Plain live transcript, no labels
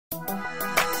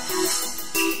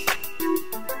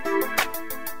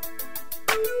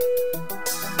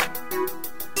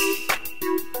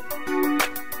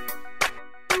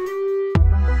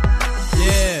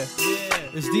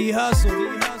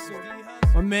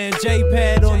man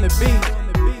J-Pad on the beat.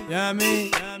 You know what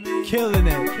I mean? Killing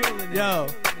it. Yo.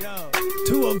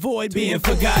 To avoid being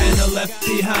forgotten or left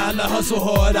behind, I hustle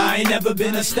hard, I ain't never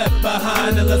been a step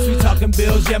behind. Unless we talking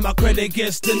bills, yeah, my credit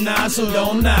gets denied. So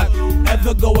don't knock,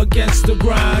 ever go against the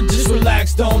grind. Just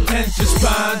relax, don't tense your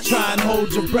spine. Try and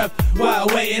hold your breath while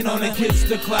waiting on the kids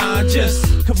to climb.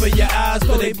 Just cover your eyes,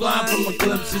 but they blind from a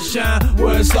glimpse of shine.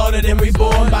 Words started and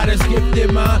reborn by this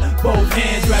gifted mind. Both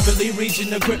hands rapidly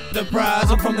reaching to grip the prize.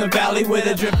 I'm from the valley where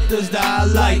the drifters die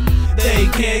like they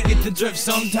can't get the drift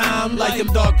sometime. Like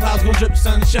them dark clouds gon' drip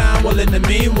sunshine. Well, in the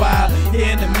meanwhile,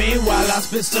 I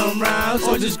spit some rhymes.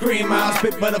 Or just scream out,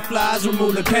 spit butterflies.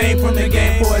 Remove the pain from the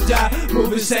game for a die.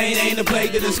 Move insane, ain't a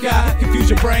plague to the sky. Confuse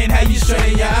your brain, how you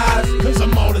strain your eyes. Cause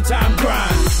I'm all the time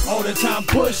grind, all the time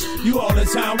push. You all the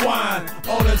time whine,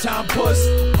 all the time puss.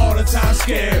 All the time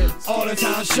scared, all the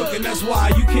time shook. And that's why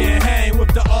you can't hang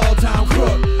with the all-time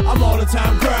crook. I'm all the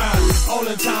time grind, all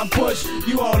the time push.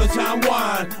 You all the time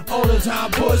whine, all the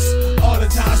time puss. All the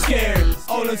time scared,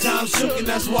 all the time shook. And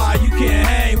that's why you can't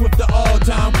hang with the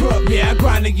all-time crook. Yeah, I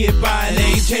grind to get by and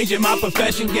ain't changing my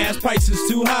profession. Gas prices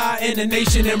too high in the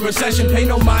nation in recession. Pay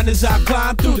no mind as I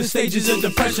climb through the stages of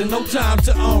depression. No time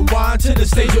to unwind to the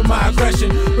stage of my aggression.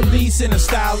 Releasing a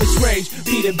stylish rage.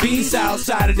 Be the beast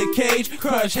outside of the cage.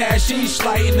 Crush hashish,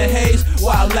 light in the haze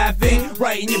while laughing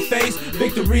right in your face.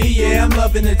 Victory, yeah, I'm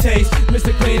loving the taste.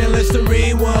 Mr. Clean and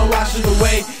Listerine won't wash it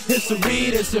away.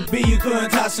 History, this a B, you couldn't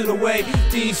toss it away.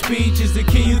 Deep speech is the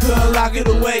key, you couldn't lock it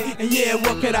away. And yeah,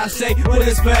 what could I say? Well,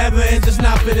 it's forever and just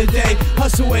not for the day.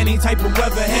 Hustle any type of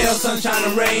weather, hail, sunshine,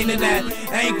 or rain. And that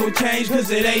ain't gon' change, cause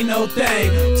it ain't no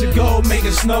thing. To go make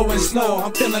it snow and slow.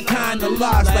 I'm feeling kinda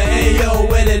lost, like hey yo,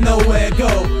 where did nowhere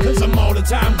go? Cause I'm all the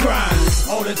time grind,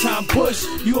 all the time push.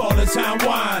 You all the time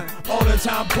whine, all the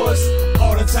time puss.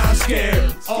 All the time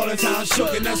scared, all the time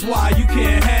shook. And that's why you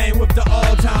can't hang with the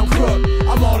all-time crook.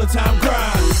 I'm all the time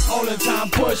grind, all the time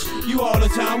push. You all the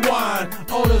time whine,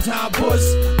 all the time puss.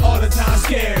 All the time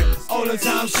scared, all the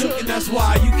time shook. And that's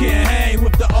why you can't hang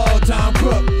with the all-time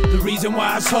crook. The reason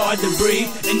why it's hard to breathe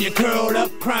and you're curled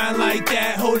up crying like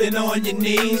that, holding on your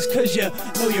knees. Cause you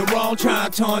know you're wrong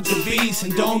trying to taunt the beast.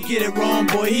 And don't get it wrong,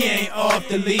 boy, he ain't off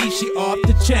the leash, he off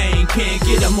the chain. Can't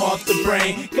get him off the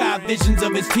brain. Got visions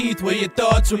of his teeth where your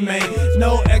thoughts remain.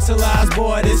 No exercise,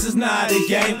 boy, this is not a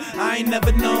game. I ain't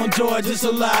never known joy, just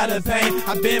a lot of pain.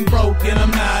 I've been broke and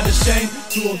I'm not ashamed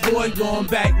to avoid going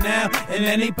back now in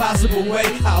any possible way.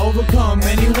 I overcome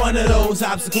any one of those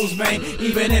obstacles, man.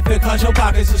 Even if it costs your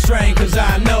pockets a strain. Cause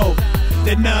I know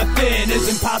that nothing is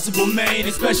impossible, man.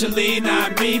 Especially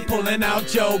not me pulling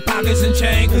out your pockets and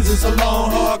chain. Cause it's a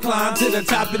long, hard climb to the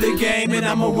top of the game. And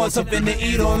I'ma want something to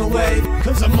eat on the way.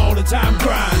 Cause I'm all the time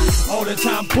grind, all the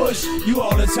time push. You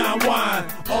all the time whine,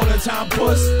 all the time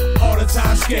puss. All the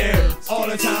time scared, all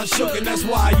the time shook. And that's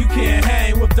why you can't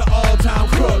hang with the all-time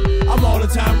crook. I'm all the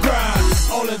time grind,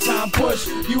 all the time push.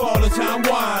 You all the time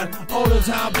whine, all the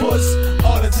time puss.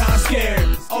 All the time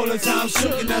scared, all the time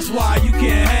shook. And that's why you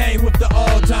can't hang with the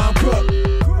all-time crook.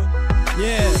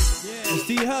 Yeah, it's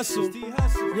D-Hustle.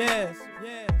 Yeah,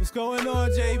 what's going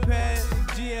on, J-Pad?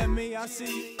 GME, I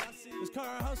see. It's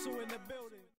current hustle in the building.